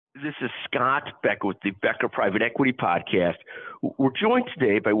This is Scott Becker with the Becker Private Equity Podcast. We're joined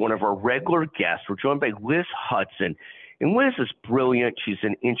today by one of our regular guests. We're joined by Liz Hutson. And Liz is brilliant. She's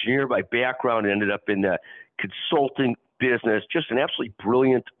an engineer by background and ended up in the consulting business. Just an absolutely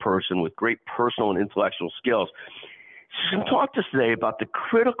brilliant person with great personal and intellectual skills. She's going to talk to us today about the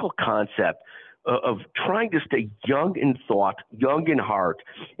critical concept of trying to stay young in thought, young in heart,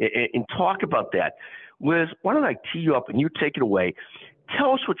 and talk about that. Liz, why don't I tee you up and you take it away?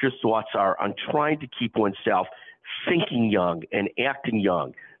 Tell us what your thoughts are on trying to keep oneself thinking young and acting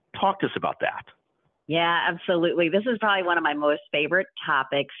young. Talk to us about that. Yeah, absolutely. This is probably one of my most favorite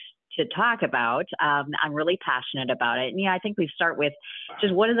topics to talk about. I'm really passionate about it. And yeah, I think we start with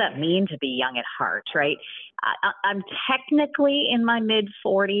just what does that mean to be young at heart, right? I'm technically in my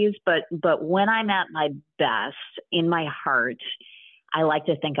mid-40s, but when I'm at my best, in my heart, I like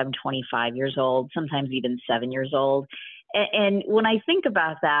to think I'm 25 years old, sometimes even 7 years old. And when I think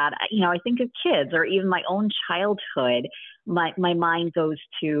about that, I think of kids or even my own childhood, my mind goes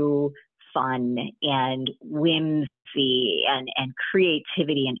to fun and whimsy and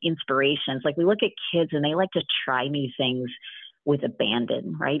creativity and inspirations. Like we look at kids and they like to try new things with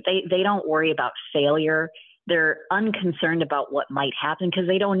abandon, right? They don't worry about failure. They're unconcerned about what might happen because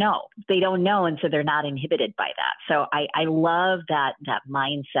they don't know. They don't know, and so they're not inhibited by that. So I love that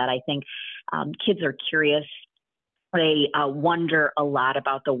mindset. I think kids are curious. They wonder a lot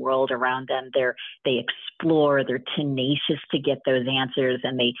about the world around them. They explore. They're tenacious to get those answers,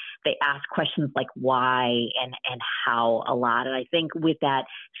 and they ask questions like why and how a lot. And I think with that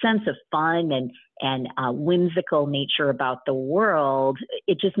sense of fun and whimsical nature about the world,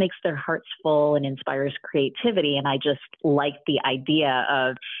 it just makes their hearts full and inspires creativity. And I just like the idea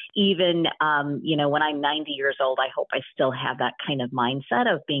of even when I'm 90 years old, I hope I still have that kind of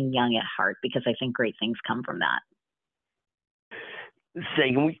mindset of being young at heart, because I think great things come from that.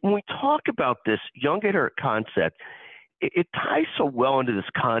 Saying when we talk about this young at heart concept, it ties so well into this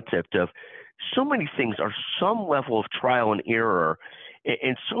concept of so many things are some level of trial and error,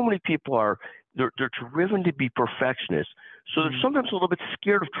 and so many people they're driven to be perfectionists. So they're sometimes a little bit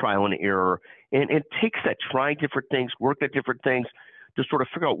scared of trial and error, and it takes that trying different things, work at different things to sort of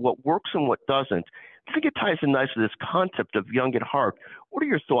figure out what works and what doesn't. I think it ties in nicely to this concept of young at heart. What are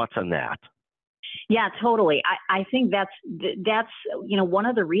your thoughts on that? Yeah, totally. I think that's one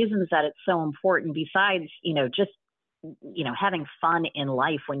of the reasons that it's so important, besides, just, having fun in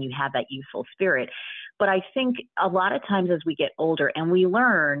life when you have that youthful spirit. But I think a lot of times as we get older and we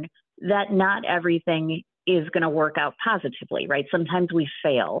learn that not everything is going to work out positively, right? Sometimes we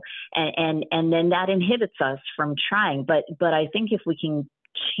fail and then that inhibits us from trying. But I think if we can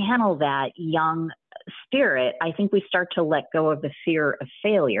channel that young spirit, I think we start to let go of the fear of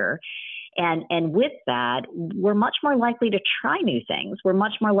failure. And with that, we're much more likely to try new things. We're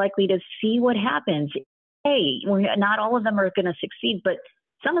much more likely to see what happens. Hey, not all of them are going to succeed, but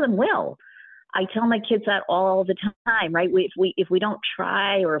some of them will. I tell my kids that all the time, right? If we don't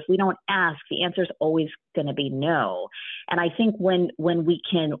try or if we don't ask, the answer is always going to be no. And I think when we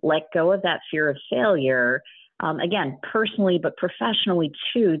can let go of that fear of failure, again, personally, but professionally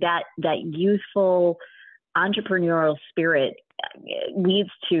too, that youthful entrepreneurial spirit leads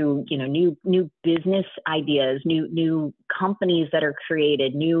to new business ideas, new companies that are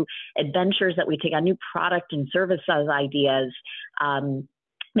created, new adventures that we take on, new product and services ideas,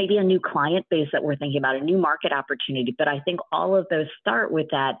 maybe a new client base that we're thinking about, a new market opportunity. But I think all of those start with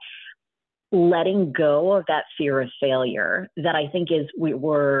that letting go of that fear of failure. That I think is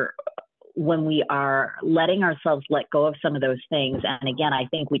when we are letting ourselves let go of some of those things. And again, I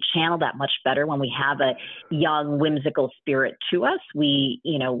think we channel that much better when we have a young, whimsical spirit to us.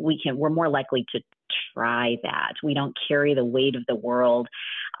 We're more likely to try that. We don't carry the weight of the world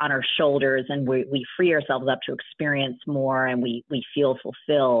on our shoulders, and we free ourselves up to experience more, and we feel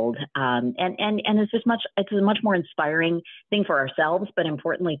fulfilled. And it's a much more inspiring thing for ourselves, but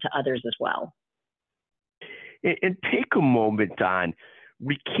importantly to others as well. And take a moment on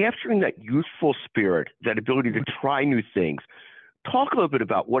recapturing that youthful spirit, that ability to try new things. Talk a little bit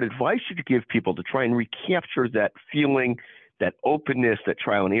about what advice you could give people to try and recapture that feeling, that openness, that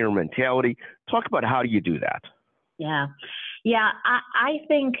trial and error mentality. Talk about how do you do that? Yeah. I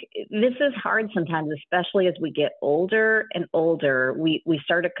think this is hard sometimes, especially as we get older and older. We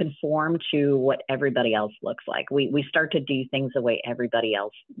start to conform to what everybody else looks like. We start to do things the way everybody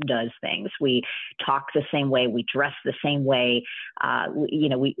else does things. We talk the same way. We dress the same way.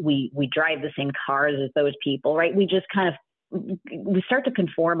 We drive the same cars as those people, right? We just we start to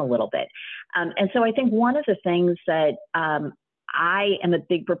conform a little bit. And so I think one of the things that I am a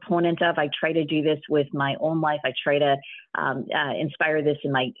big proponent of. I try to do this with my own life. I try to inspire this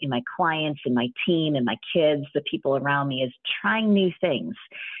in my clients, in my team, in my kids, the people around me, is trying new things.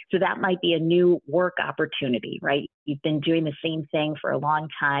 So that might be a new work opportunity, right? You've been doing the same thing for a long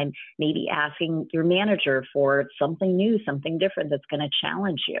time, maybe asking your manager for something new, something different that's going to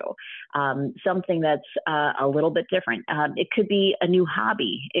challenge you, something that's a little bit different. It could be a new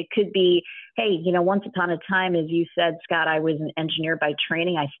hobby. It could be, hey, once upon a time, as you said, Scott, I was an engineer by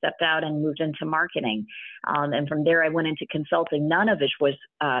training. I stepped out and moved into marketing. And from there, I went into consulting. None of it was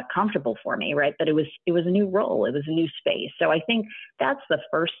comfortable for me, right? But it was a new role. It was a new space. So I think that's the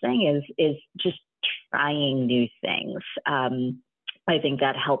first thing is just trying new things. I think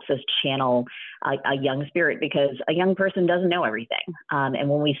that helps us channel a young spirit, because a young person doesn't know everything. And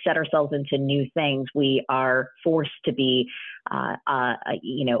when we set ourselves into new things, we are forced to be, a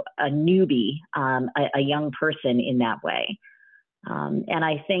newbie, a young person in that way. And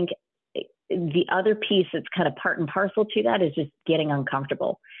I think the other piece that's kind of part and parcel to that is just getting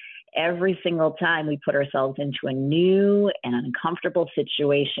uncomfortable. Every single time we put ourselves into a new and uncomfortable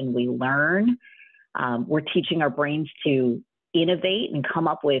situation, we learn. We're teaching our brains to innovate and come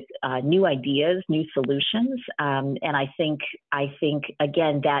up with new ideas, new solutions. And I think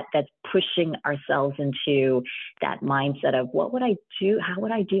again, that's pushing ourselves into that mindset of what would I do? How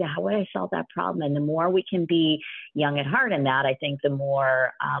would I do that? How would I solve that problem? And the more we can be young at heart in that, I think the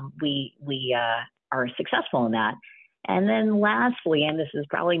more we are successful in that. And then lastly, and this is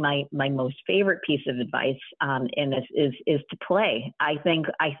probably my most favorite piece of advice in this is to play. I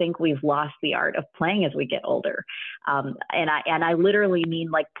think we've lost the art of playing as we get older. And I literally mean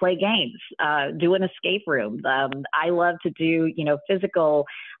like play games, do an escape room. I love to do, physical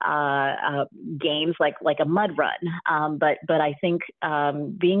games like a mud run. But I think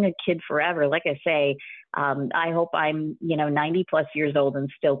being a kid forever, like I say, I hope I'm, 90 plus years old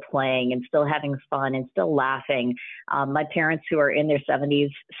and still playing and still having fun and still laughing. My parents, who are in their 70s,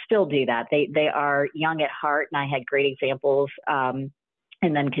 still do that. They are young at heart, and I had great examples, and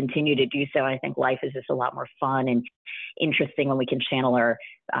then continue to do so. I think life is just a lot more fun and interesting when we can channel our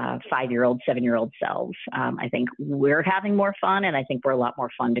 5-year-old, 7-year-old selves. I think we're having more fun, and I think we're a lot more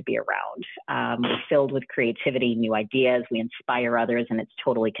fun to be around. We're filled with creativity, new ideas. We inspire others, and it's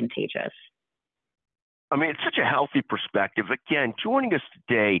totally contagious. I mean, it's such a healthy perspective. Again, joining us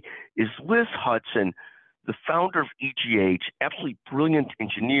today is Liz Hutson, the founder of EGH, absolutely brilliant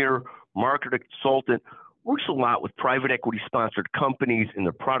engineer, marketer, consultant, works a lot with private equity-sponsored companies in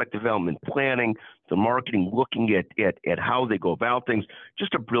their product development planning, the marketing, looking at how they go about things.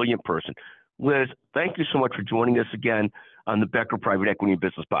 Just a brilliant person. Liz, thank you so much for joining us again on the Becker Private Equity and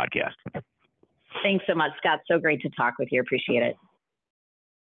Business Podcast. Thanks so much, Scott. So great to talk with you. Appreciate it.